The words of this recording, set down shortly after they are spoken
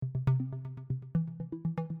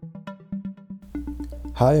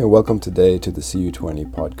Hi, and welcome today to the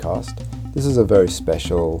CU20 podcast. This is a very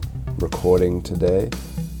special recording today.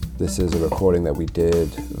 This is a recording that we did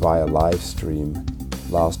via live stream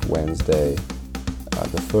last Wednesday.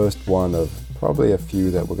 The first one of probably a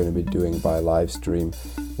few that we're going to be doing by live stream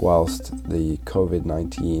whilst the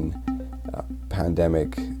COVID-19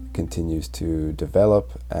 pandemic continues to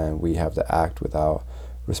develop and we have to act with our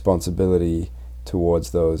responsibility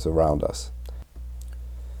towards those around us.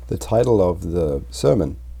 The title of the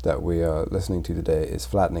sermon that we are listening to today is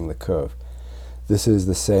Flattening the Curve. This is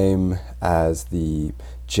the same as the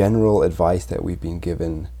general advice that we've been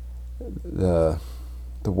given. The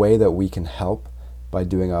way that we can help by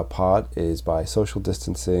doing our part is by social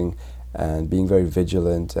distancing and being very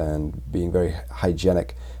vigilant and being very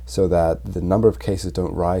hygienic so that the number of cases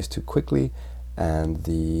don't rise too quickly and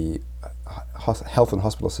the health and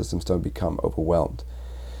hospital systems don't become overwhelmed.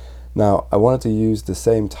 Now, I wanted to use the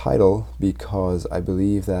same title because I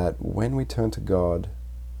believe that when we turn to God,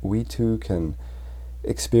 we too can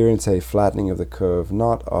experience a flattening of the curve,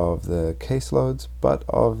 not of the caseloads, but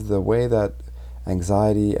of the way that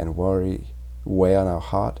anxiety and worry weigh on our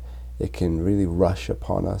heart. It can really rush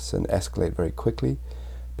upon us and escalate very quickly.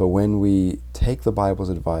 But when we take the Bible's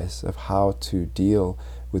advice of how to deal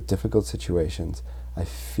with difficult situations, I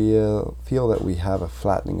feel that we have a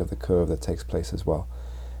flattening of the curve that takes place as well.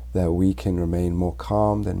 That we can remain more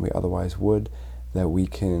calm than we otherwise would, that we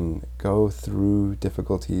can go through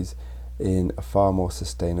difficulties in a far more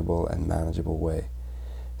sustainable and manageable way.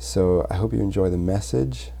 So I hope you enjoy the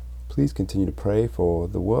message. Please continue to pray for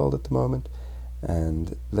the world at the moment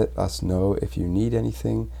and let us know if you need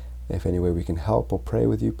anything. If any way we can help or pray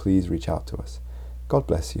with you, please reach out to us. God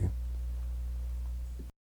bless you.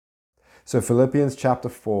 So Philippians chapter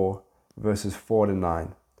 4, verses 4 to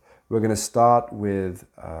 9. We're going to start with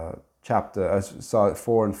chapter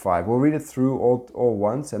 4 and 5. We'll read it through all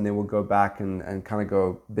once, and then we'll go back and kind of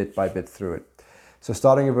go bit by bit through it. So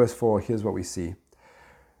starting in verse 4, here's what we see.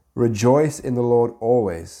 Rejoice in the Lord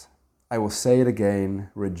always. I will say it again,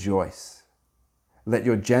 rejoice. Let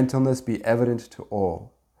your gentleness be evident to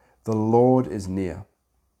all. The Lord is near.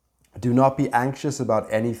 Do not be anxious about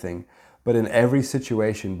anything, but in every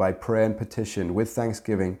situation, by prayer and petition, with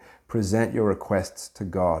thanksgiving, present your requests to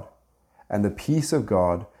God. And the peace of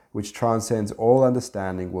God, which transcends all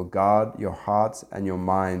understanding, will guard your hearts and your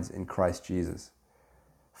minds in Christ Jesus.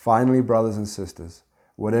 Finally, brothers and sisters,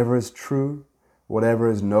 whatever is true, whatever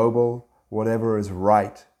is noble, whatever is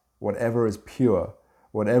right, whatever is pure,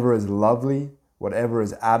 whatever is lovely, whatever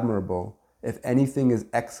is admirable, if anything is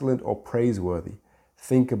excellent or praiseworthy,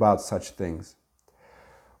 think about such things.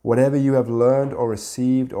 Whatever you have learned or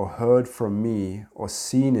received or heard from me or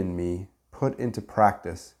seen in me, put into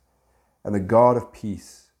practice, and the God of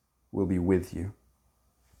peace will be with you.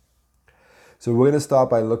 So we're going to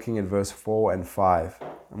start by looking at verse 4 and 5.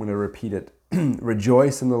 I'm going to repeat it.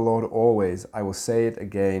 Rejoice in the Lord always. I will say it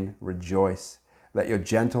again, rejoice. Let your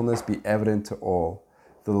gentleness be evident to all.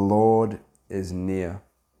 The Lord is near.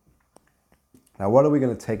 Now, what are we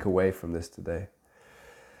going to take away from this today?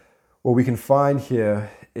 What we can find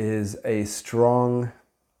here is a strong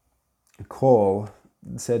call,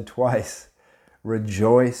 said twice,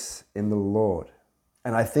 rejoice in the Lord.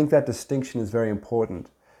 And I think that distinction is very important,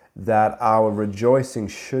 that our rejoicing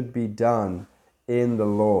should be done in the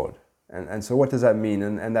Lord. And so what does that mean?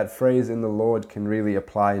 And that phrase in the Lord can really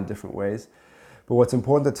apply in different ways. But what's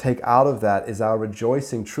important to take out of that is our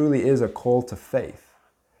rejoicing truly is a call to faith.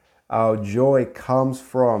 Our joy comes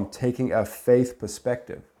from taking a faith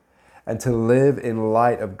perspective and to live in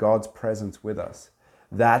light of God's presence with us.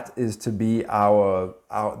 That is to be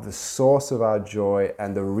the source of our joy,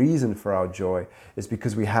 and the reason for our joy is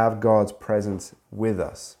because we have God's presence with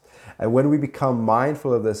us. And when we become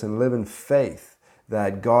mindful of this and live in faith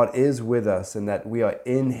that God is with us and that we are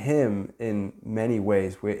in Him in many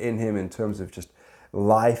ways, we're in Him in terms of just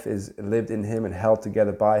life is lived in Him and held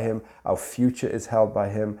together by Him, our future is held by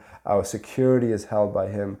Him, our security is held by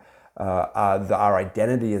Him, our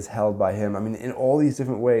identity is held by Him. I mean, in all these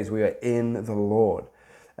different ways, we are in the Lord.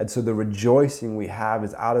 And so the rejoicing we have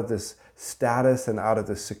is out of this status and out of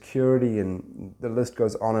this security, and the list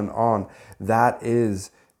goes on and on. That is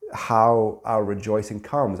how our rejoicing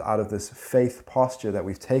comes, out of this faith posture that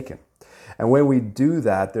we've taken. And when we do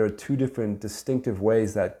that, there are two different distinctive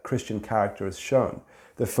ways that Christian character is shown.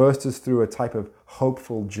 The first is through a type of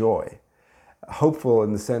hopeful joy. Hopeful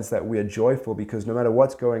in the sense that we are joyful because no matter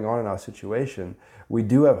what's going on in our situation, we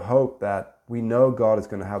do have hope that we know God is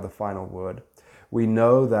going to have the final word. We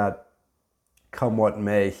know that come what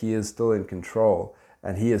may, He is still in control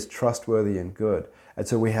and He is trustworthy and good. And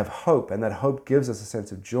so we have hope, and that hope gives us a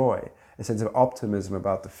sense of joy. a sense of optimism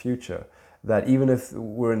about the future. That even if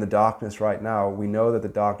we're in the darkness right now, we know that the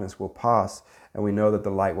darkness will pass and we know that the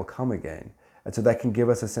light will come again. And so that can give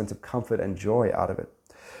us a sense of comfort and joy out of it.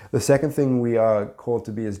 The second thing we are called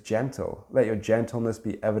to be is gentle. Let your gentleness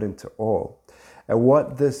be evident to all. And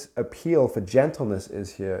what this appeal for gentleness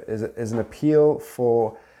is here is an appeal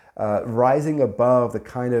for rising above the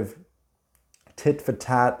kind of tit for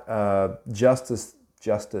tat justice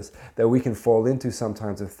that we can fall into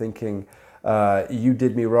sometimes, of thinking, you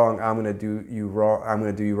did me wrong, I'm going to do you wrong, I'm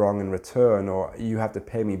going to do you wrong in return, or you have to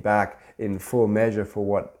pay me back in full measure for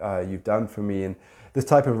what you've done for me. And this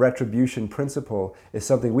type of retribution principle is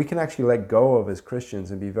something we can actually let go of as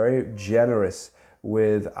Christians and be very generous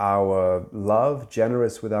with our love,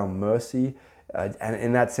 generous with our mercy, and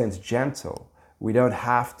in that sense, gentle. We don't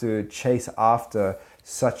have to chase after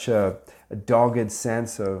such a dogged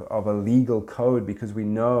sense of a legal code, because we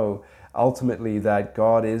know ultimately that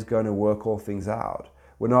God is going to work all things out.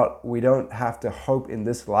 We don't have to hope in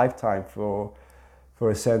this lifetime for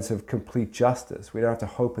a sense of complete justice. We don't have to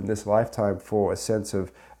hope in this lifetime for a sense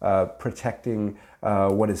of protecting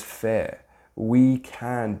what is fair. We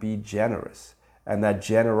can be generous. And that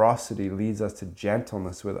generosity leads us to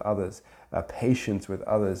gentleness with others, patience with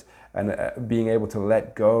others, and being able to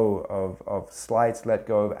let go of slights, let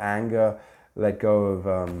go of anger, let go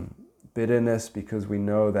of bitterness, because we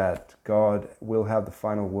know that God will have the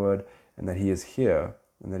final word and that He is here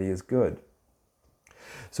and that He is good.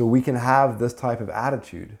 So we can have this type of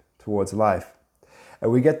attitude towards life.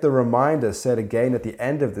 And we get the reminder said again at the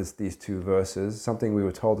end of these two verses, something we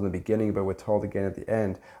were told in the beginning, but we're told again at the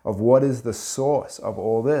end, of what is the source of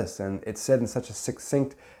all this. And it's said in such a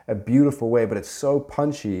succinct, a beautiful way, but it's so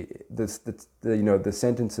punchy. The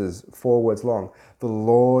sentence is 4 words long. The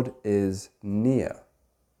Lord is near.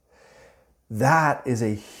 That is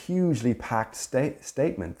a hugely packed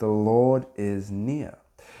statement. The Lord is near.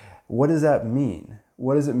 What does that mean?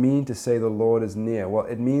 What does it mean to say the Lord is near? Well,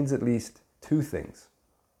 it means at least two things.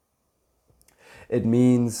 It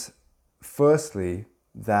means, firstly,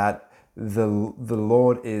 that the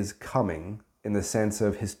Lord is coming, in the sense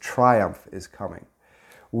of His triumph is coming.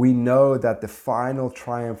 We know that the final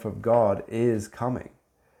triumph of God is coming.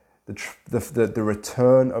 The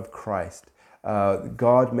return of Christ,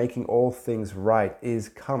 God making all things right, is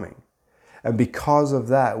coming. And because of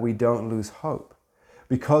that, we don't lose hope.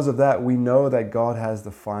 Because of that, we know that God has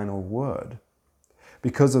the final word.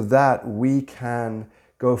 Because of that, we can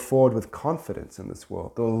go forward with confidence in this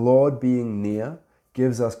world. The Lord being near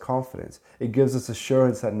gives us confidence. It gives us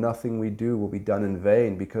assurance that nothing we do will be done in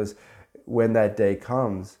vain, because when that day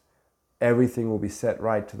comes, everything will be set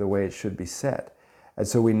right to the way it should be set. And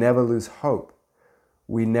so we never lose hope.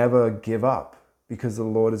 We never give up, because the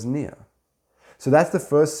Lord is near. So that's the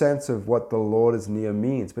first sense of what the Lord is near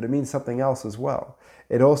means, but it means something else as well.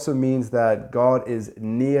 It also means that God is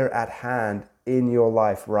near at hand in your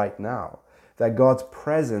life right now. That God's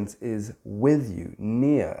presence is with you,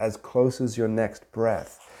 near, as close as your next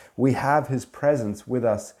breath. We have His presence with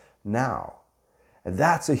us now. And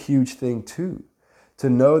that's a huge thing too. To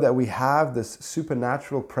know that we have this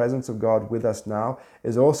supernatural presence of God with us now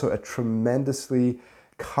is also a tremendously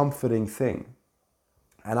comforting thing.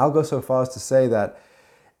 And I'll go so far as to say that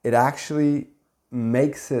it actually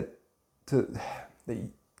makes it to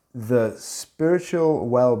the spiritual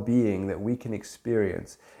well-being that we can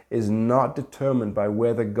experience is not determined by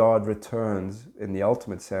whether God returns in the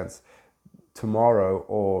ultimate sense tomorrow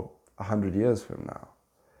or 100 years from now.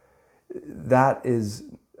 That is,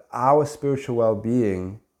 our spiritual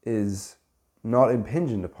well-being is not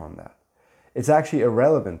impinged upon that. It's actually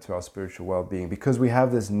irrelevant to our spiritual well-being, because we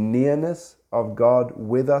have this nearness of God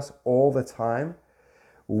with us all the time.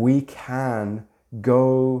 We can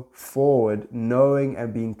go forward knowing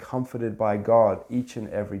and being comforted by God each and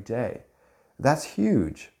every day. That's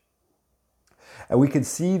huge. And we can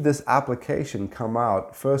see this application come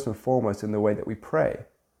out first and foremost in the way that we pray.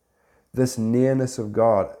 This nearness of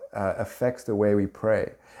God affects the way we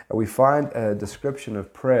pray. And we find a description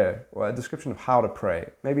of prayer, or a description of how to pray.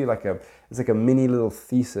 Maybe it's like a mini little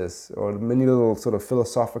thesis or a mini little sort of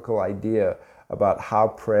philosophical idea about how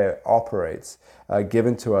prayer operates,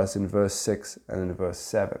 given to us in verse 6 and in verse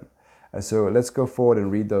 7. And so let's go forward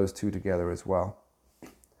and read those two together as well.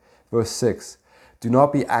 Verse 6, do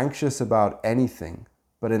not be anxious about anything,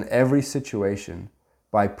 but in every situation,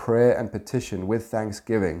 by prayer and petition with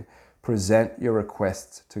thanksgiving, present your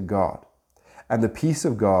requests to God. And the peace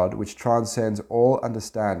of God, which transcends all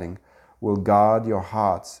understanding, will guard your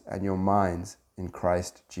hearts and your minds in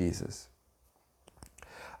Christ Jesus.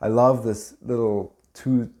 I love this little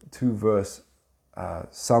two-verse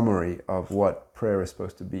summary of what prayer is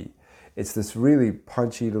supposed to be. It's this really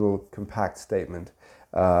punchy little compact statement.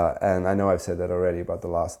 And I know I've said that already about the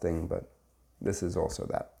last thing, but this is also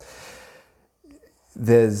that.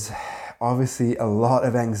 There's obviously a lot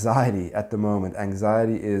of anxiety at the moment.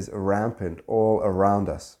 Anxiety is rampant all around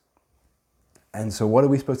us. And so what are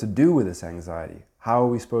we supposed to do with this anxiety? How are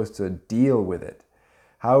we supposed to deal with it?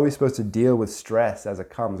 How are we supposed to deal with stress as it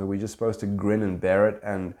comes? Are we just supposed to grin and bear it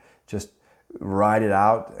and just ride it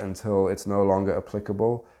out until it's no longer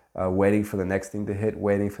applicable, waiting for the next thing to hit,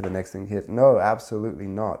 waiting for the next thing to hit? No, absolutely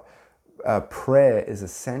not. Prayer is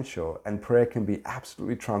essential, and prayer can be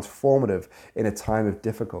absolutely transformative in a time of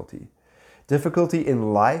difficulty. Difficulty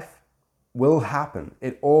in life will happen.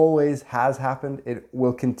 It always has happened. It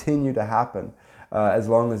will continue to happen as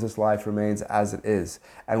long as this life remains as it is.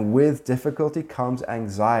 And with difficulty comes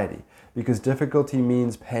anxiety, because difficulty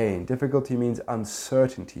means pain. Difficulty means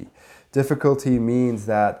uncertainty. Difficulty means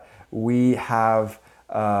that we have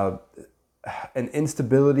an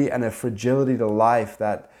instability and a fragility to life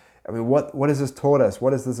that, I mean, what has this taught us?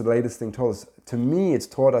 What has this latest thing taught us? To me, it's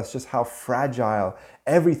taught us just how fragile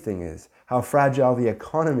everything is, how fragile the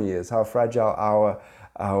economy is, how fragile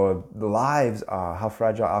our lives are, how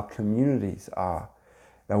fragile our communities are.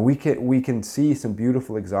 Now, we can see some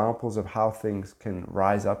beautiful examples of how things can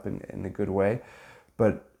rise up in a good way,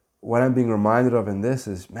 but what I'm being reminded of in this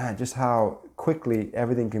is, man, just how quickly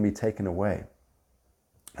everything can be taken away.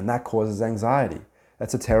 And that causes anxiety.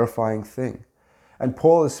 That's a terrifying thing. And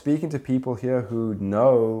Paul is speaking to people here who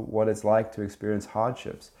know what it's like to experience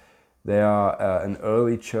hardships. They are an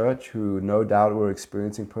early church who no doubt were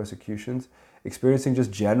experiencing persecutions, experiencing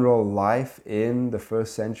just general life in the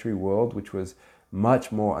first century world, which was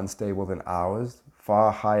much more unstable than ours,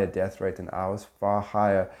 far higher death rate than ours, far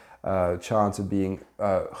higher chance of being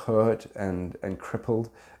hurt and crippled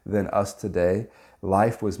than us today.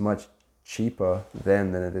 Life was much cheaper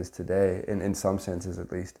then than it is today, in some senses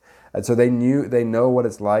at least. And so they know what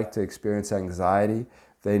it's like to experience anxiety.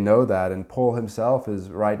 They know that. And Paul himself is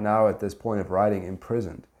right now at this point of writing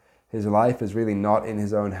imprisoned. His life is really not in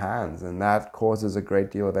his own hands, and that causes a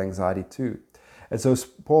great deal of anxiety too. And so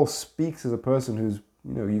Paul speaks as a person who's,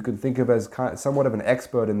 you can think of as somewhat of an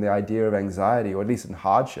expert in the idea of anxiety, or at least in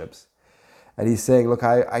hardships. And he's saying, look,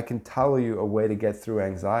 I can tell you a way to get through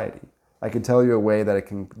anxiety. I can tell you a way that it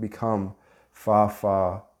can become far,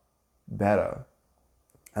 far better.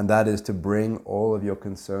 And that is to bring all of your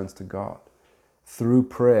concerns to God. Through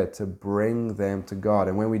prayer, to bring them to God.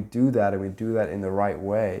 And when we do that, and we do that in the right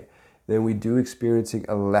way, then we do experiencing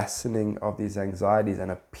a lessening of these anxieties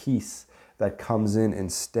and a peace that comes in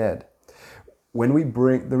instead.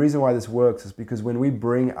 The reason why this works is because when we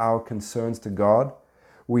bring our concerns to God,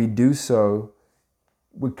 we do so,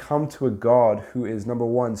 we come to a God who is, number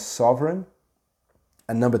one, sovereign,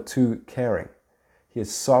 and number two, caring. He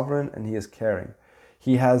is sovereign and he is caring.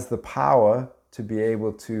 He has the power to be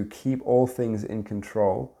able to keep all things in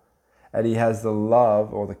control, and he has the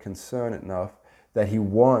love or the concern enough that he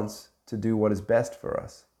wants to do what is best for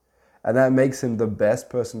us. And that makes him the best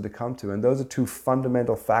person to come to. And those are two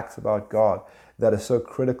fundamental facts about God that are so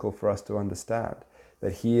critical for us to understand,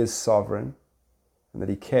 that he is sovereign and that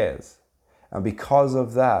he cares. And because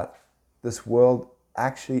of that, this world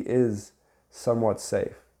actually is somewhat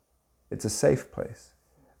safe. It's a safe place.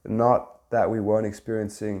 Not that we weren't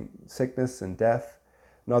experiencing sickness and death,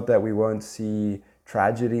 not that we won't see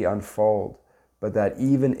tragedy unfold, but that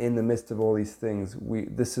even in the midst of all these things,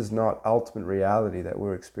 this is not ultimate reality that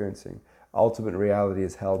we're experiencing. Ultimate reality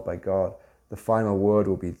is held by God. The final word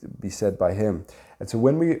will be said by him. And so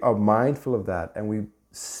when we are mindful of that and we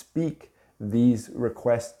speak these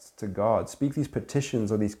requests to God, speak these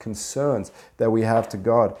petitions or these concerns that we have to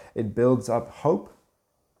God, it builds up hope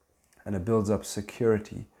and it builds up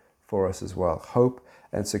security for us as well. Hope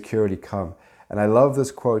and security come. And I love this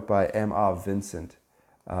quote by M.R. Vincent.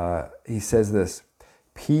 He says this: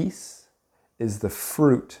 peace is the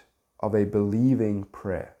fruit of a believing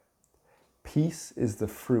prayer. Peace is the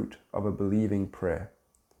fruit of a believing prayer.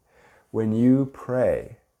 When you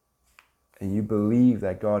pray and you believe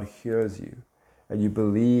that God hears you and you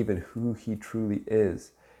believe in who he truly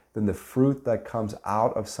is, then the fruit that comes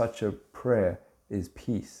out of such a prayer is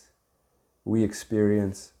peace. We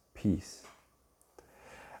experience peace.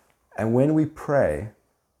 And when we pray,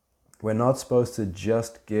 we're not supposed to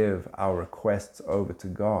just give our requests over to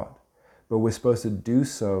God, but we're supposed to do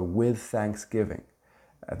so with thanksgiving.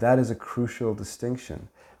 That is a crucial distinction,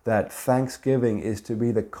 that thanksgiving is to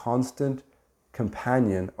be the constant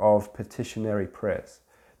companion of petitionary prayers.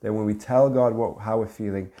 That when we tell God how we're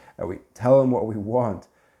feeling and we tell him what we want,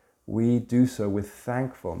 we do so with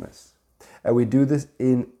thankfulness. And we do this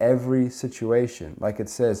in every situation. Like it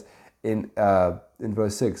says, in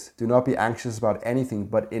verse 6, do not be anxious about anything,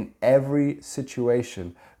 but in every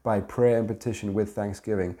situation, by prayer and petition with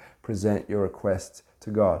thanksgiving, present your requests to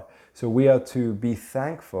God. So we are to be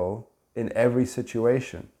thankful in every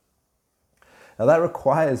situation. Now that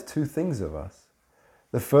requires two things of us.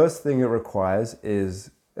 The first thing it requires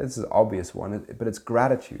is, it's an obvious one, but it's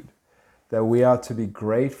gratitude. That we are to be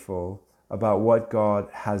grateful about what God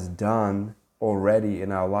has done already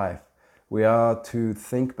in our life. We are to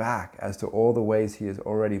think back as to all the ways He has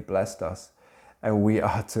already blessed us. And we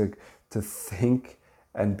are to think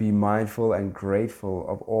and be mindful and grateful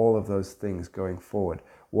of all of those things going forward.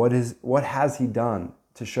 What has He done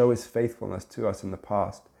to show His faithfulness to us in the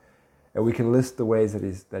past? And we can list the ways that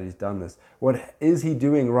He's done this. What is He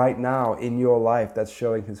doing right now in your life that's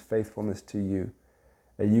showing His faithfulness to you?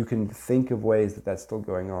 And you can think of ways that that's still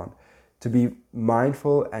going on. To be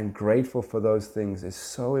mindful and grateful for those things is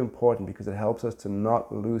so important because it helps us to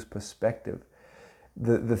not lose perspective.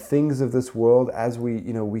 The things of this world, as we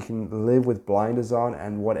can live with blinders on,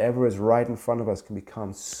 and whatever is right in front of us can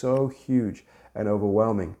become so huge and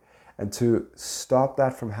overwhelming. And to stop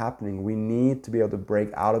that from happening, we need to be able to break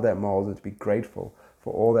out of that mold and to be grateful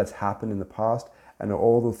for all that's happened in the past and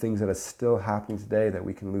all the things that are still happening today that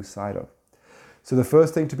we can lose sight of. So the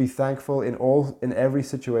first thing to be thankful in every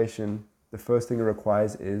situation, the first thing it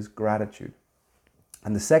requires is gratitude.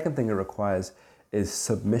 And the second thing it requires is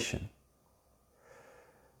submission.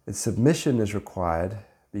 And submission is required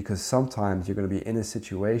because sometimes you're going to be in a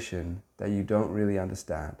situation that you don't really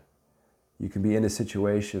understand. You can be in a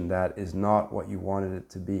situation that is not what you wanted it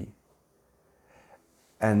to be.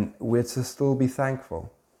 And we're to still be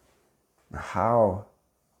thankful. How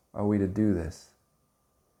are we to do this?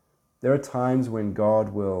 There are times when God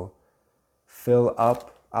will fill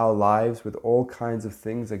up our lives with all kinds of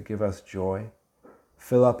things that give us joy,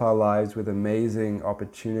 fill up our lives with amazing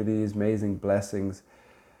opportunities, amazing blessings.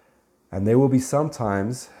 And there will be some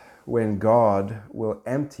times when God will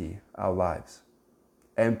empty our lives,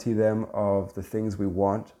 empty them of the things we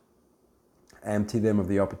want, empty them of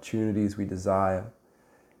the opportunities we desire,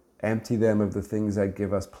 empty them of the things that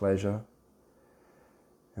give us pleasure.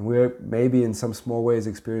 And we're maybe in some small ways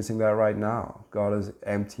experiencing that right now. God is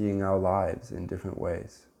emptying our lives in different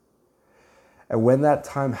ways. And when that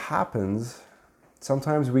time happens,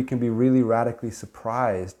 sometimes we can be really radically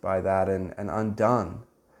surprised by that and undone.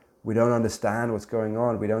 We don't understand what's going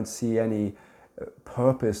on. We don't see any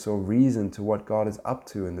purpose or reason to what God is up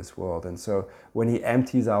to in this world. And so when He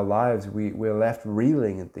empties our lives, we're left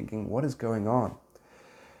reeling and thinking, what is going on?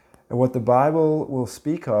 And what the Bible will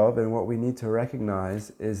speak of and what we need to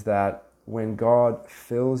recognize is that when God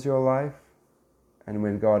fills your life and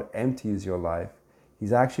when God empties your life,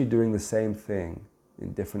 He's actually doing the same thing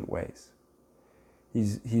in different ways.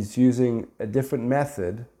 He's using a different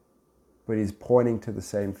method, but He's pointing to the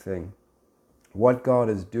same thing. What God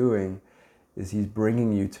is doing is He's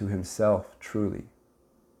bringing you to Himself truly.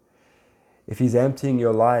 If He's emptying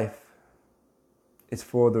your life, it's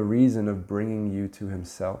for the reason of bringing you to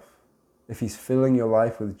Himself. If He's filling your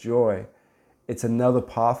life with joy, it's another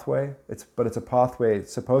pathway, but it's a pathway,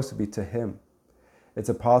 it's supposed to be to Him. It's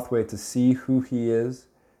a pathway to see who He is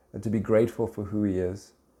and to be grateful for who He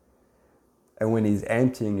is. And when He's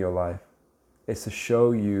emptying your life, it's to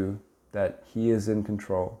show you that He is in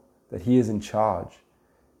control, that He is in charge.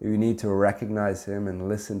 You need to recognize Him and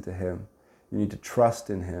listen to Him. You need to trust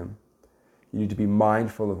in Him. You need to be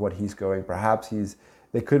mindful of what He's going. Perhaps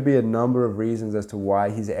there could be a number of reasons as to why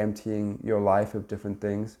He's emptying your life of different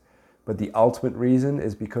things, but the ultimate reason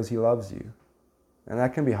is because He loves you. And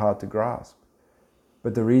that can be hard to grasp.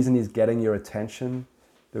 But the reason He's getting your attention,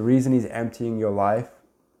 the reason He's emptying your life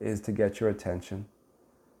is to get your attention.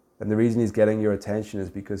 And the reason He's getting your attention is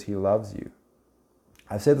because He loves you.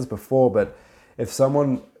 I've said this before, but if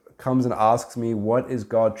someone comes and asks me, what is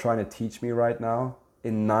God trying to teach me right now?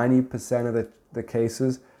 In 90% of the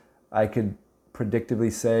cases, I could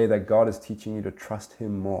predictably say that God is teaching you to trust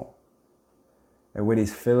Him more. And when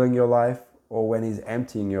He's filling your life or when He's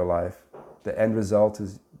emptying your life, the end result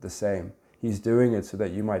is the same. He's doing it so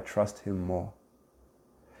that you might trust Him more.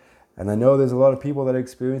 And I know there's a lot of people that are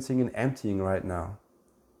experiencing an emptying right now.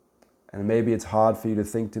 And maybe it's hard for you to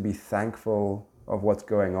think to be thankful of what's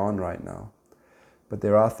going on right now. But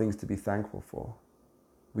there are things to be thankful for.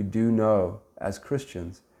 We do know as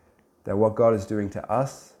Christians that what God is doing to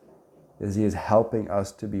us is He is helping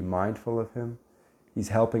us to be mindful of Him. He's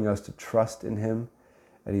helping us to trust in Him.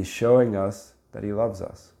 And He's showing us that He loves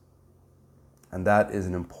us. And that is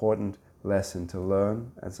an important lesson to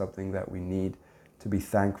learn and something that we need to be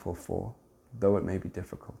thankful for, though it may be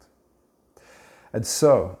difficult. And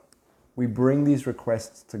so, we bring these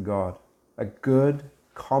requests to God, a good,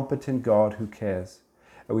 competent God who cares.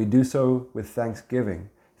 And we do so with thanksgiving.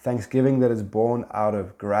 Thanksgiving that is born out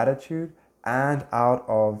of gratitude and out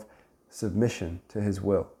of submission to His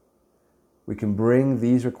will. We can bring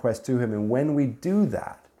these requests to Him, and when we do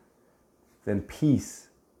that, then peace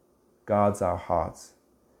guards our hearts.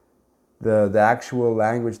 The actual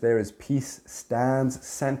language there is peace stands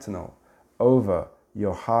sentinel over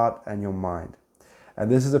your heart and your mind. And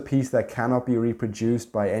this is a peace that cannot be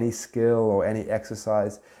reproduced by any skill or any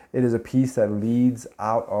exercise. It is a peace that leads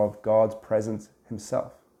out of God's presence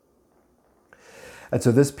Himself. And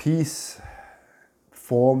so this peace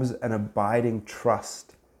forms an abiding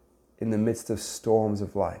trust in the midst of storms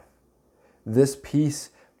of life. This peace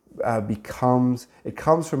comes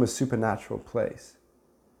from a supernatural place.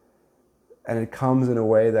 And it comes in a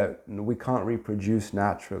way that we can't reproduce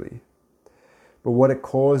naturally. But what it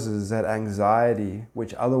causes is that anxiety,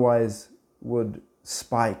 which otherwise would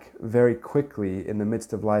spike very quickly in the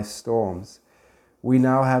midst of life's storms, we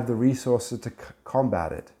now have the resources to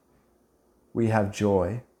combat it. We have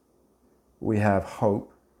joy, we have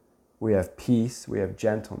hope, we have peace, we have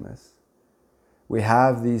gentleness. We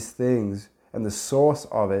have these things, and the source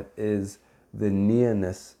of it is the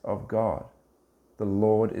nearness of God. The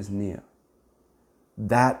Lord is near.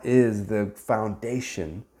 That is the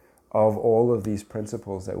foundation of all of these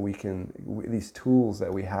principles that these tools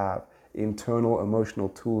that we have, internal emotional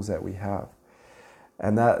tools that we have.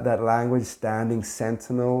 And that language, standing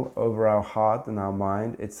sentinel over our heart and our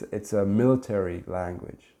mind, it's a military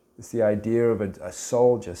language. It's the idea of a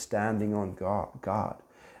soldier standing on guard.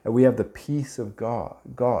 And we have the peace of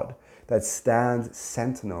God that stands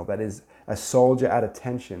sentinel, that is a soldier at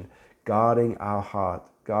attention, guarding our heart,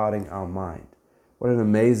 guarding our mind. What an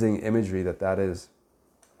amazing imagery that is.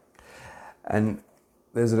 And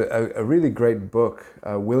there's a really great book,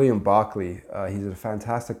 William Barclay. He's a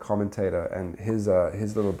fantastic commentator, and his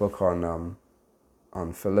little book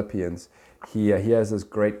on Philippians, he has this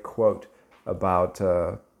great quote about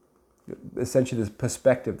essentially this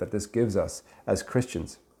perspective that this gives us as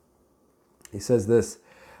Christians. He says this: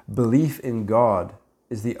 "Belief in God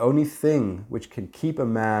is the only thing which can keep a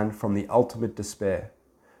man from the ultimate despair.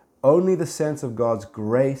 Only the sense of God's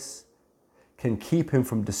grace can keep him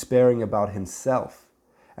from despairing about himself.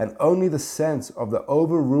 And only the sense of the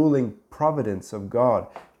overruling providence of God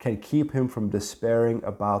can keep him from despairing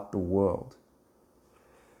about the world."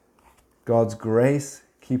 God's grace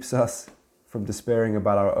keeps us from despairing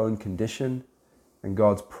about our own condition, and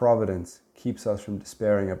God's providence keeps us from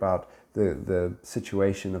despairing about the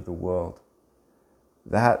situation of the world.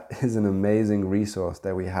 That is an amazing resource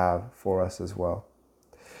that we have for us as well.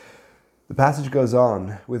 The passage goes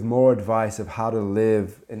on with more advice of how to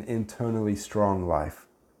live an internally strong life.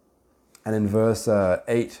 And in verse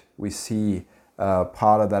 8, we see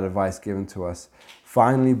part of that advice given to us.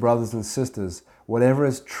 "Finally, brothers and sisters, whatever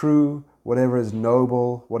is true, whatever is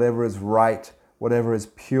noble, whatever is right, whatever is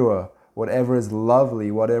pure, whatever is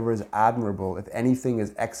lovely, whatever is admirable, if anything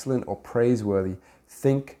is excellent or praiseworthy,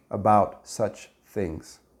 think about such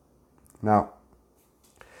things." Now,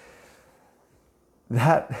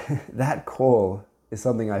 that call is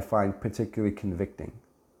something I find particularly convicting.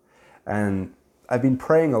 And I've been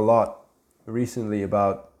praying a lot recently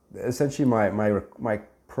about, essentially my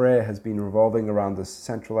prayer has been revolving around this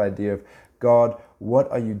central idea of, God, what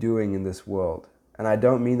are you doing in this world? And I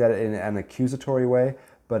don't mean that in an accusatory way,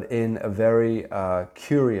 but in a very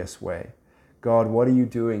curious way. God, what are you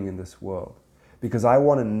doing in this world? Because I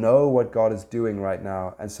want to know what God is doing right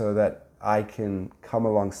now, and so that I can come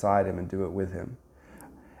alongside Him and do it with Him.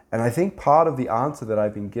 And I think part of the answer that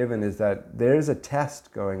I've been given is that there's a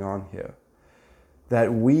test going on here.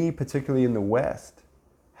 That we, particularly in the West,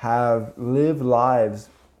 have lived lives,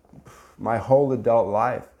 my whole adult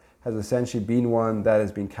life has essentially been one that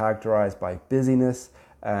has been characterized by busyness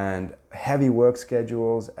and heavy work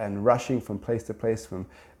schedules and rushing from place to place, from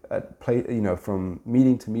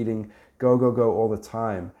meeting to meeting, go all the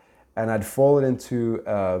time. And I'd fallen into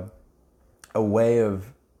a way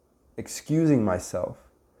of excusing myself.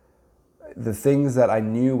 The things that I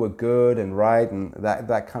knew were good and right and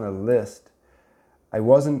that kind of list, I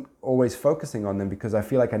wasn't always focusing on them because I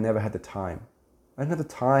feel like I never had the time. I didn't have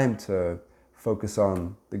the time to focus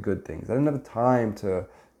on the good things. I didn't have the time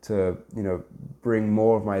to bring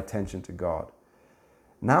more of my attention to God.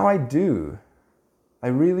 Now I do.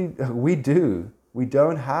 We do. We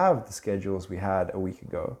don't have the schedules we had a week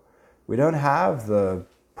ago. We don't have the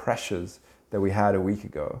pressures that we had a week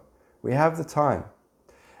ago. We have the time.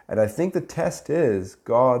 And I think the test is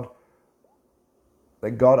God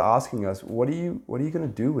asking us, what are you going to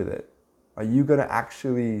do with it? Are you going to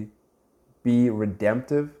actually be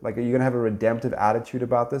redemptive? Like, are you going to have a redemptive attitude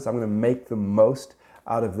about this? I'm going to make the most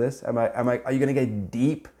out of this. Are you going to get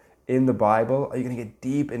deep in the Bible? Are you going to get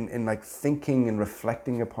deep in like thinking and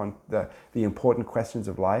reflecting upon the important questions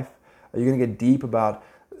of life? Are you going to get deep about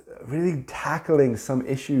really tackling some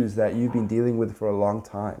issues that you've been dealing with for a long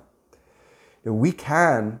time? We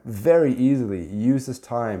can very easily use this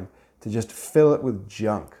time to just fill it with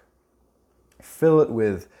junk. Fill it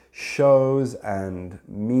with shows and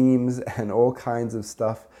memes and all kinds of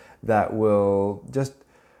stuff that will just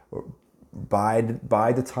bide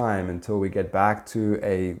the time until we get back to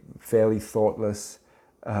a fairly thoughtless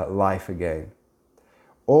life again.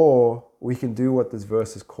 Or we can do what this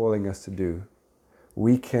verse is calling us to do.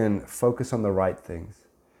 We can focus on the right things.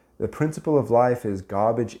 The principle of life is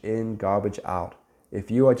garbage in, garbage out.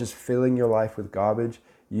 If you are just filling your life with garbage,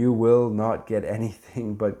 you will not get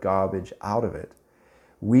anything but garbage out of it.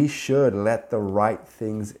 We should let the right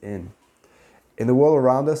things in. In the world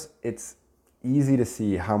around us, it's easy to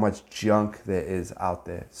see how much junk there is out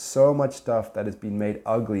there. So much stuff that has been made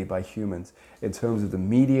ugly by humans in terms of the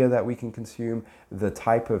media that we can consume, the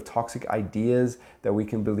type of toxic ideas that we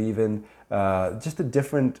can believe in, just the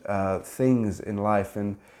different things in life.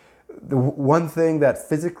 And the one thing that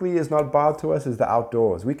physically is not barred to us is the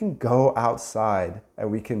outdoors. We can go outside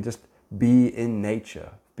and we can just be in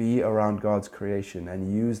nature, be around God's creation,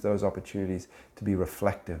 and use those opportunities to be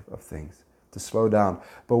reflective of things, to slow down.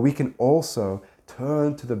 But we can also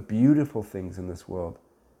turn to the beautiful things in this world.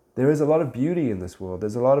 There is a lot of beauty in this world.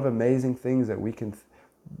 There's a lot of amazing things that we can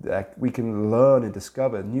learn and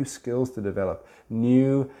discover, new skills to develop,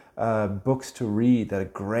 new books to read that are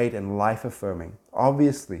great and life-affirming.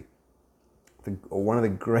 Obviously, one of the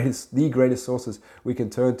greatest sources we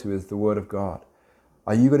can turn to is the Word of God.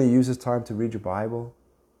 Are you going to use this time to read your Bible,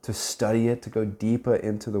 to study it, to go deeper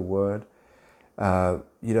into the Word?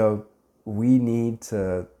 We need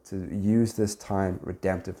to use this time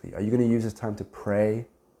redemptively. Are you going to use this time to pray?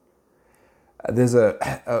 There's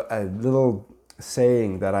a little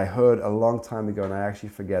saying that I heard a long time ago, and I actually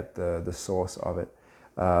forget the source of it.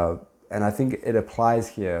 And I think it applies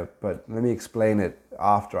here, but let me explain it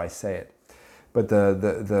after I say it. But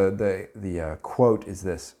the quote is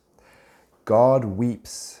this: God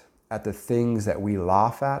weeps at the things that we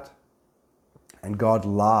laugh at, and God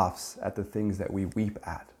laughs at the things that we weep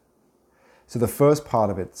at. So the first part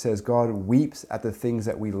of it says God weeps at the things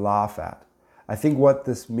that we laugh at. I think what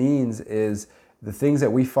this means is the things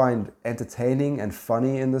that we find entertaining and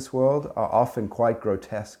funny in this world are often quite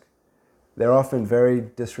grotesque. They're often very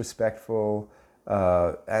disrespectful,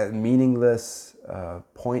 meaningless,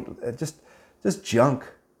 just junk.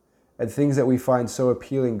 And things that we find so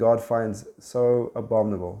appealing, God finds so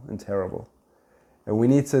abominable and terrible. And we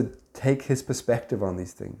need to take His perspective on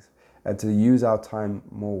these things and to use our time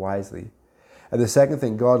more wisely. And the second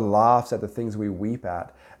thing, God laughs at the things we weep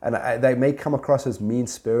at. And they may come across as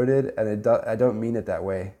mean-spirited, and I don't mean it that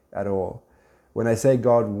way at all. When I say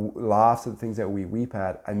God laughs at the things that we weep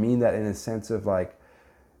at, I mean that in a sense of like,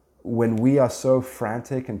 when we are so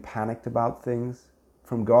frantic and panicked about things,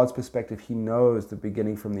 from God's perspective, He knows the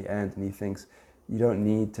beginning from the end, and He thinks, you don't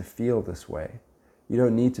need to feel this way. You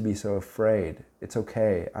don't need to be so afraid. It's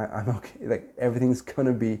okay. I'm okay. Like, everything's going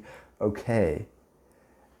to be okay.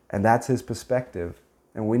 And that's His perspective.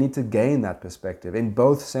 And we need to gain that perspective. In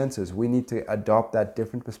both senses, we need to adopt that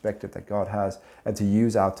different perspective that God has and to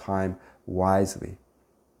use our time wisely.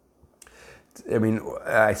 I mean,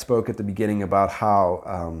 I spoke at the beginning about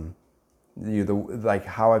how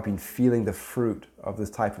how I've been feeling the fruit of this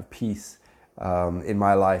type of peace in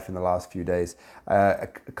my life in the last few days. A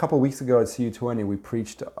couple of weeks ago at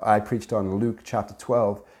CU20, I preached on Luke chapter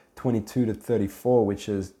 12, 22 to 34, which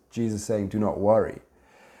is Jesus saying, "Do not worry."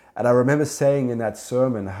 And I remember saying in that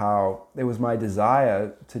sermon how it was my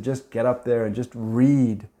desire to just get up there and just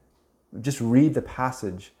read the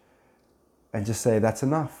passage and just say, that's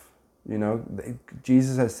enough.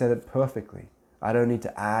 Jesus has said it perfectly. I don't need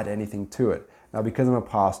to add anything to it. Now, because I'm a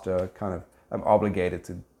pastor, I'm obligated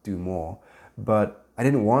to do more. But I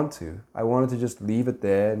didn't want to. I wanted to just leave it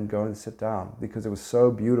there and go and sit down because it was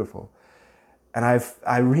so beautiful. And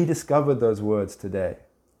I rediscovered those words today.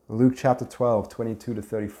 Luke chapter 12, 22 to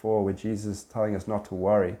 34, where Jesus is telling us not to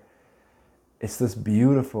worry. It's this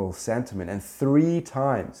beautiful sentiment. And 3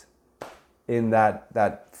 times in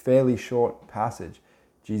that fairly short passage,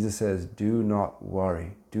 Jesus says, do not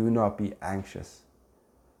worry. Do not be anxious.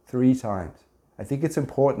 3 times. I think it's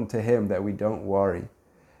important to Him that we don't worry.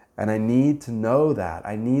 And I need to know that.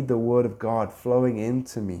 I need the Word of God flowing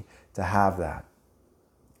into me to have that.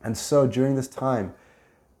 And so during this time,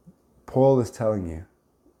 Paul is telling you,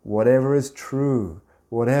 whatever is true,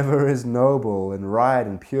 whatever is noble and right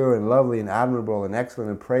and pure and lovely and admirable and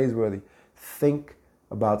excellent and praiseworthy, think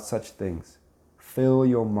about such things. Fill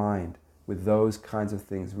your mind with those kinds of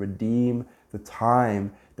things. Redeem the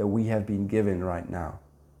time that we have been given right now.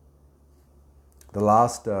 The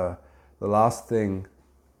last thing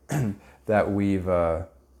that we've, the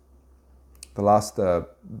last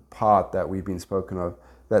part that we've been spoken of,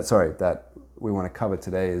 that we want to cover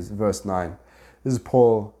today is verse 9. This is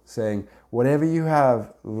Paul saying, whatever you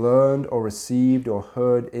have learned or received or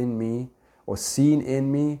heard in me or seen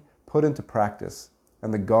in me, put into practice,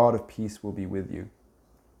 and the God of peace will be with you.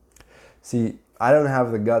 See, I don't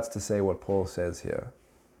have the guts to say what Paul says here,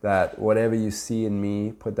 that whatever you see in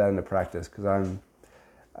me, put that into practice, because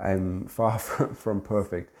I'm far from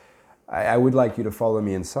perfect. I would like you to follow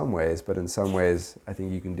me in some ways, but in some ways, I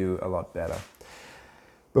think you can do a lot better.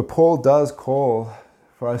 But Paul does call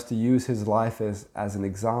for us to use his life as an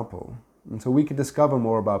example. And so we can discover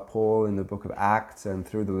more about Paul in the book of Acts and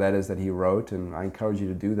through the letters that he wrote, and I encourage you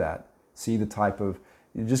to do that. See the type of,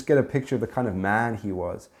 you just get a picture of the kind of man he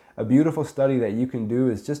was. A beautiful study that you can do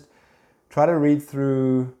is just try to read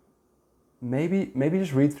through, maybe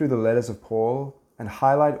just read through the letters of Paul and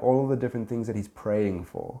highlight all of the different things that he's praying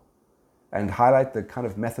for, and highlight the kind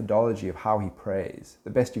of methodology of how he prays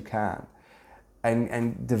the best you can,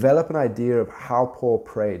 and develop an idea of how Paul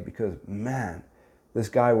prayed, because man, this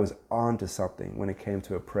guy was on to something when it came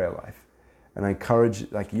to a prayer life. And I encourage,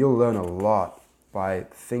 you'll learn a lot by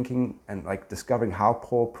thinking and discovering how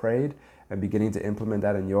Paul prayed and beginning to implement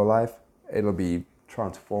that in your life. It'll be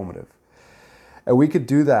transformative. And we could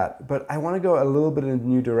do that, but I want to go a little bit in a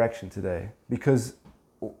new direction today, because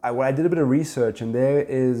I did a bit of research, and there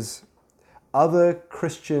is other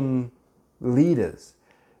Christian leaders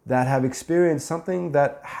that have experienced something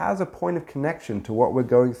that has a point of connection to what we're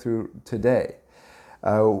going through today.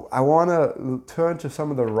 I want to turn to some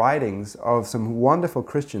of the writings of some wonderful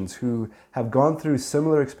Christians who have gone through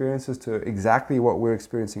similar experiences to exactly what we're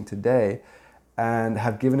experiencing today, and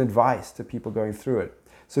have given advice to people going through it.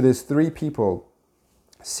 So there's three people: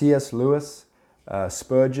 C.S. Lewis,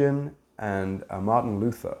 Spurgeon, and Martin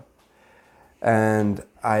Luther. And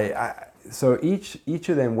so each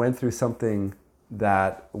of them went through something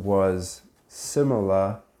that was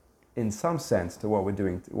similar in some sense to what we're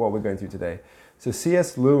going through today. So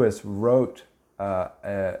C.S. Lewis wrote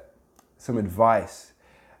some advice.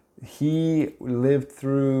 He lived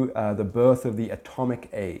through the birth of the atomic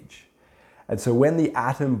age. And so when the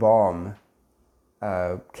atom bomb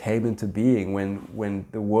came into being, when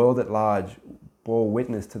the world at large bore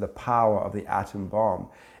witness to the power of the atom bomb,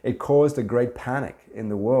 it caused a great panic in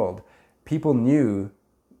the world. People knew,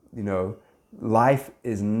 life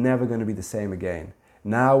is never going to be the same again.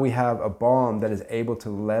 Now we have a bomb that is able to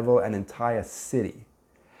level an entire city.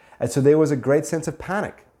 And so there was a great sense of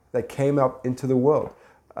panic that came up into the world.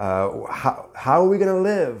 How are we going to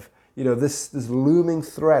live? This looming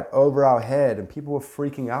threat over our head, and people were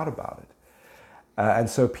freaking out about it. And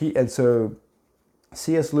so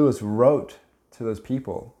C.S. Lewis wrote to those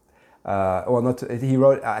people. He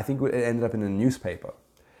wrote, I think it ended up in a newspaper.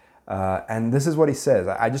 And this is what he says.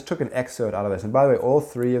 I just took an excerpt out of this. And by the way, all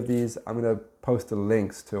three of these, I'm going to post the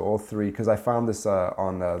links to all three, because I found this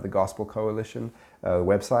on the Gospel Coalition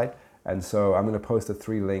website. And so I'm going to post the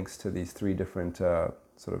three links to these three different sort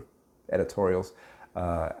of editorials.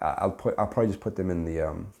 I'll probably just put them in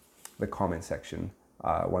the comment section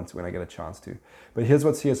when I get a chance to. But here's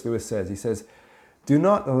what C.S. Lewis says. He says, "Do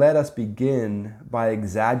not let us begin by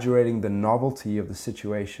exaggerating the novelty of the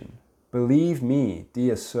situation. Believe me,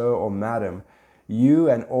 dear sir or madam, you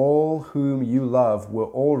and all whom you love were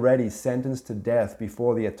already sentenced to death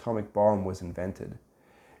before the atomic bomb was invented.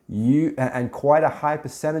 And quite a high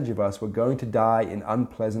percentage of us were going to die in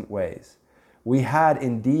unpleasant ways. We had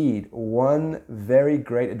indeed one very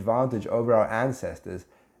great advantage over our ancestors,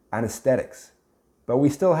 anesthetics, but we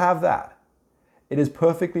still have that. It is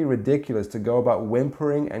perfectly ridiculous to go about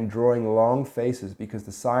whimpering and drawing long faces because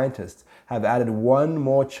the scientists have added one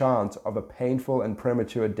more chance of a painful and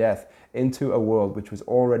premature death into a world which was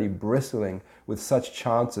already bristling with such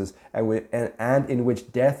chances, and in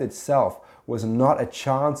which death itself was not a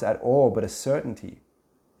chance at all but a certainty.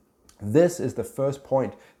 This is the first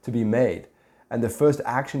point to be made, and the first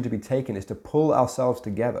action to be taken is to pull ourselves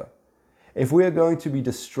together. If we are going to be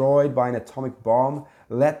destroyed by an atomic bomb,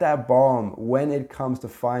 let that bomb, when it comes to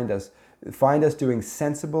find us doing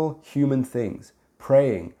sensible human things,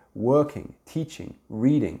 praying, working, teaching,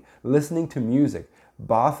 reading, listening to music,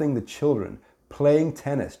 bathing the children, playing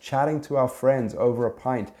tennis, chatting to our friends over a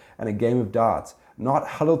pint and a game of darts, not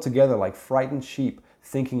huddled together like frightened sheep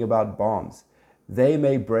thinking about bombs. They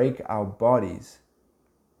may break our bodies,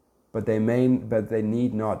 but they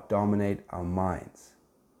need not dominate our minds.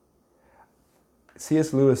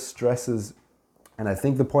 C.S. Lewis stresses, and I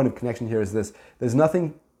think the point of connection here is this: there's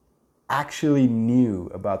nothing actually new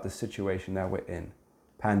about the situation that we're in.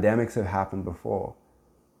 Pandemics have happened before.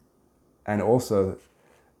 And also,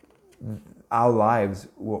 our lives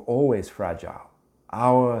were always fragile.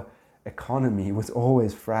 Our economy was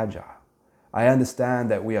always fragile. I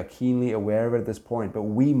understand that we are keenly aware of it at this point, but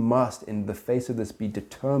we must, in the face of this, be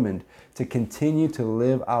determined to continue to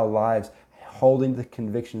live our lives holding the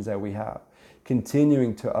convictions that we have,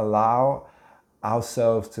 continuing to allow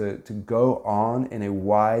ourselves to go on in a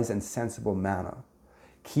wise and sensible manner,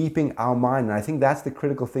 keeping our mind, and I think that's the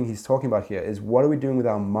critical thing he's talking about here, is what are we doing with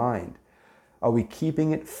our mind? Are we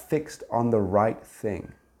keeping it fixed on the right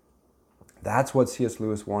thing? That's what C.S.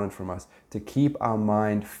 Lewis wanted from us, to keep our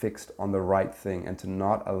mind fixed on the right thing and to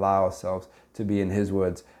not allow ourselves to be, in his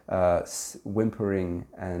words, whimpering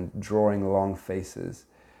and drawing long faces.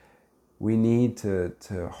 We need to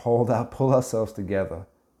pull ourselves together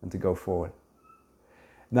and to go forward.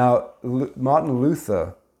 Now, Martin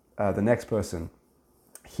Luther, the next person,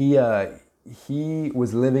 he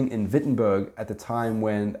was living in Wittenberg at the time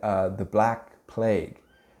when the Black Plague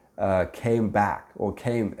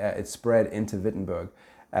it spread into Wittenberg.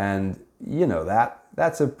 And you know,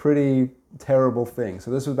 that's a pretty terrible thing.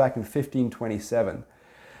 So this was back in 1527.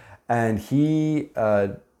 And he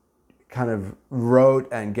kind of wrote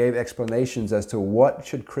and gave explanations as to what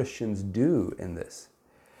should Christians do in this.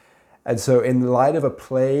 And so in the light of a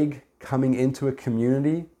plague coming into a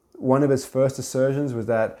community, one of his first assertions was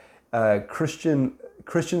that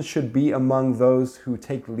Christians should be among those who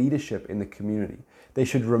take leadership in the community. They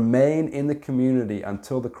should remain in the community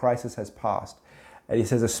until the crisis has passed. And he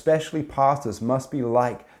says, especially pastors must be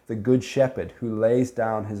like the good shepherd who lays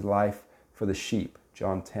down his life for the sheep,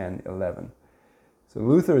 John 10:11. So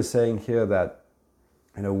Luther is saying here that,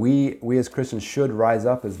 you know, we as Christians should rise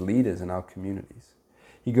up as leaders in our communities.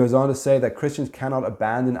 He goes on to say that Christians cannot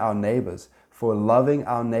abandon our neighbors, for loving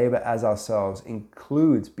our neighbor as ourselves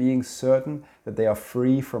includes being certain that they are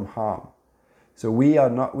free from harm. So we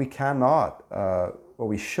cannot, or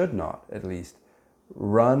we should not at least,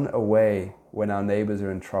 run away when our neighbors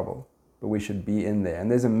are in trouble, but we should be in there.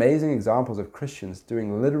 And there's amazing examples of Christians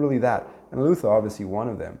doing literally that. And Luther, obviously one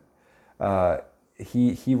of them.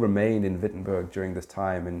 He remained in Wittenberg during this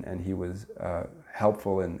time, and he was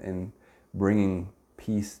helpful in bringing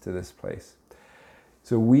peace to this place.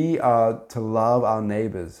 So we are to love our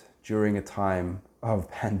neighbors during a time of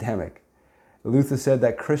pandemic. Luther said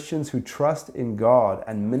that Christians who trust in God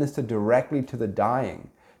and minister directly to the dying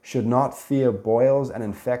should not fear boils and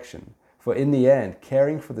infection, for in the end,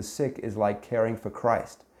 caring for the sick is like caring for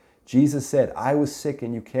Christ. Jesus said, "I was sick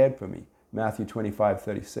and you cared for me," Matthew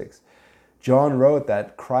 25:36. John wrote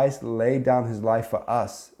that Christ laid down his life for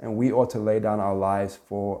us, and we ought to lay down our lives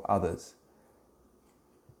for others.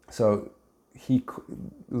 So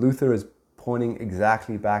Luther is pointing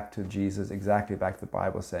exactly back to Jesus, exactly back to the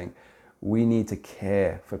Bible, saying we need to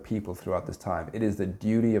care for people throughout this time. It is the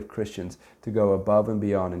duty of Christians to go above and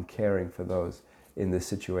beyond in caring for those in this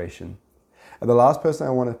situation. And the last person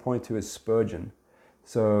I want to point to is Spurgeon.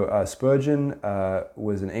 So Spurgeon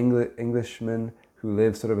was an Englishman who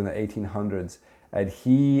lived sort of in the 1800s, and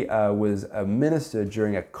he was a minister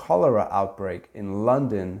during a cholera outbreak in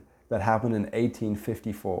London that happened in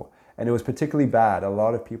 1854. And it was particularly bad. A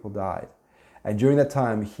lot of people died. And during that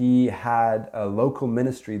time, he had a local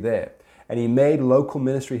ministry there. And he made local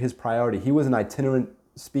ministry his priority. He was an itinerant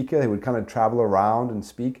speaker. He would kind of travel around and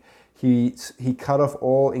speak. He cut off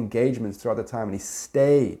all engagements throughout the time, and he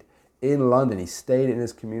stayed in London. He stayed in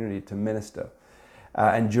his community to minister.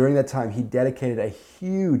 And during that time, he dedicated a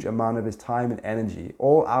huge amount of his time and energy,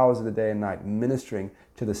 all hours of the day and night, ministering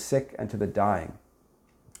to the sick and to the dying.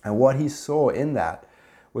 And what he saw in that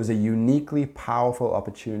was a uniquely powerful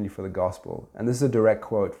opportunity for the gospel. And this is a direct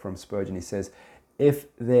quote from Spurgeon. He says, "If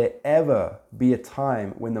there ever be a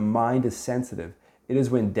time when the mind is sensitive, it is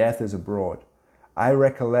when death is abroad. I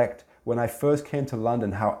recollect when I first came to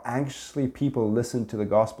London how anxiously people listened to the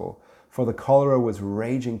gospel, for the cholera was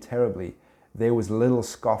raging terribly. There was little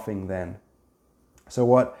scoffing then." So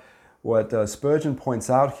what Spurgeon points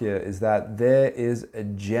out here is that there is a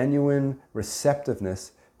genuine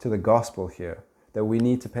receptiveness to the gospel here that we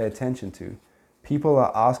need to pay attention to. People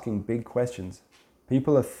are asking big questions.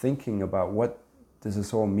 People are thinking about, what does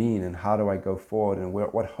this all mean, and how do I go forward, and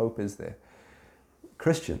what hope is there?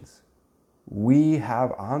 Christians, we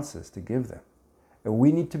have answers to give them. And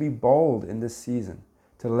we need to be bold in this season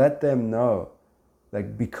to let them know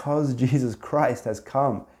that because Jesus Christ has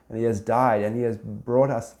come and he has died and he has brought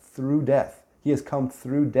us through death He has come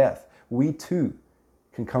through death. We too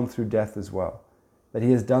can come through death as well. That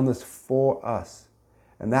He has done this for us.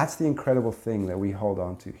 And that's the incredible thing that we hold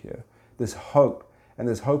on to here. This hope. And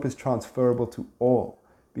this hope is transferable to all,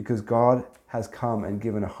 because God has come and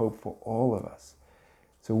given a hope for all of us.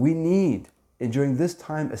 So we need, and during this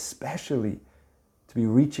time especially, to be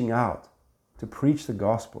reaching out, to preach the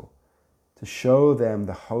gospel, to show them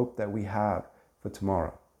the hope that we have for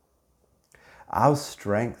tomorrow. Our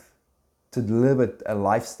strength to live a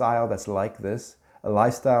lifestyle that's like this, a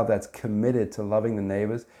lifestyle that's committed to loving the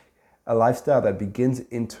neighbors, a lifestyle that begins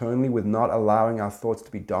internally with not allowing our thoughts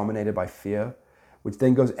to be dominated by fear, which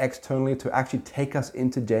then goes externally to actually take us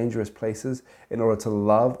into dangerous places in order to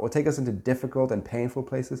love, or take us into difficult and painful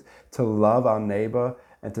places to love our neighbor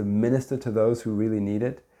and to minister to those who really need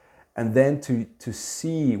it. And then to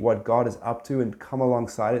see what God is up to and come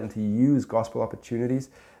alongside it and to use gospel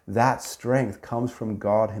opportunities. That strength comes from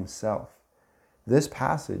God Himself. This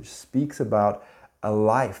passage speaks about a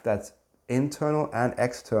life that's internal and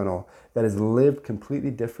external, that is lived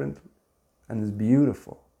completely different and is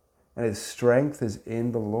beautiful. And its strength is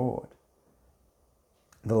in the Lord.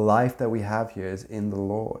 The life that we have here is in the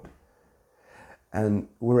Lord. And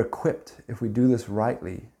we're equipped, if we do this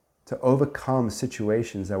rightly, to overcome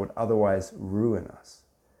situations that would otherwise ruin us.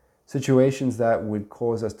 Situations that would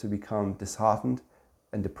cause us to become disheartened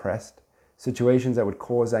and depressed. Situations that would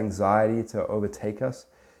cause anxiety to overtake us.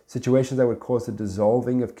 Situations that would cause the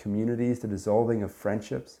dissolving of communities, the dissolving of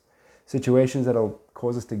friendships. Situations that will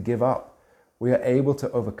cause us to give up. We are able to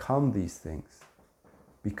overcome these things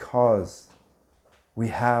because we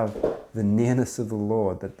have the nearness of the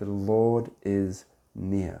Lord, that the Lord is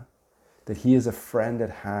near, that He is a friend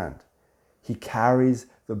at hand. He carries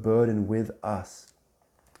the burden with us,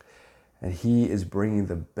 and He is bringing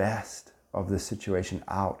the best of the situation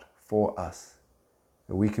out for us.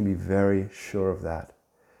 And we can be very sure of that.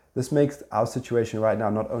 This makes our situation right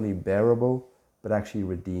now not only bearable, but actually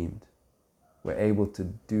redeemed. We're able to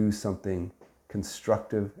do something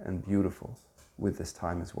constructive and beautiful with this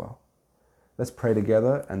time as well. Let's pray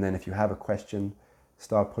together, and then if you have a question,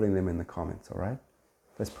 start putting them in the comments, all right?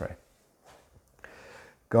 Let's pray.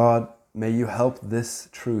 God, may You help this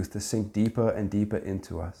truth to sink deeper and deeper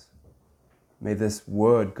into us. May this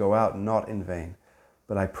word go out not in vain,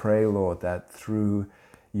 but I pray, Lord, that through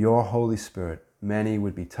Your Holy Spirit, many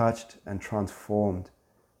would be touched and transformed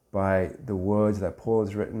by the words that Paul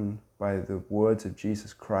has written, by the words of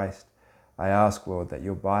Jesus Christ. I ask, Lord, that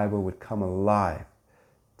Your Bible would come alive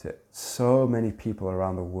to so many people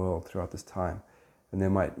around the world throughout this time, and they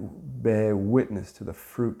might bear witness to the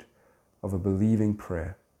fruit of a believing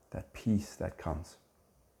prayer, that peace that comes.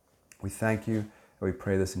 We thank You, and we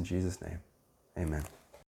pray this in Jesus' name. Amen.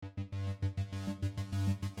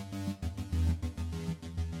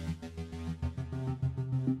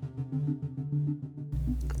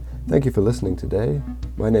 Thank you for listening today.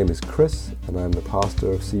 My name is Chris, and I'm the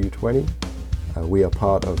pastor of CU20. We are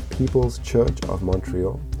part of People's Church of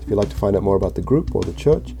Montreal. If you'd like to find out more about the group or the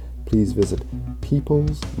church, please visit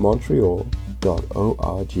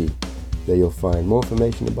peoplesmontreal.org. There you'll find more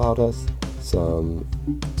information about us, some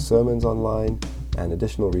sermons online, and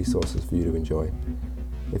additional resources for you to enjoy.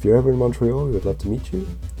 If you're ever in Montreal, we would love to meet you.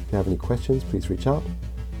 If you have any questions, please reach out.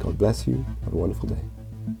 God bless you. Have a wonderful day.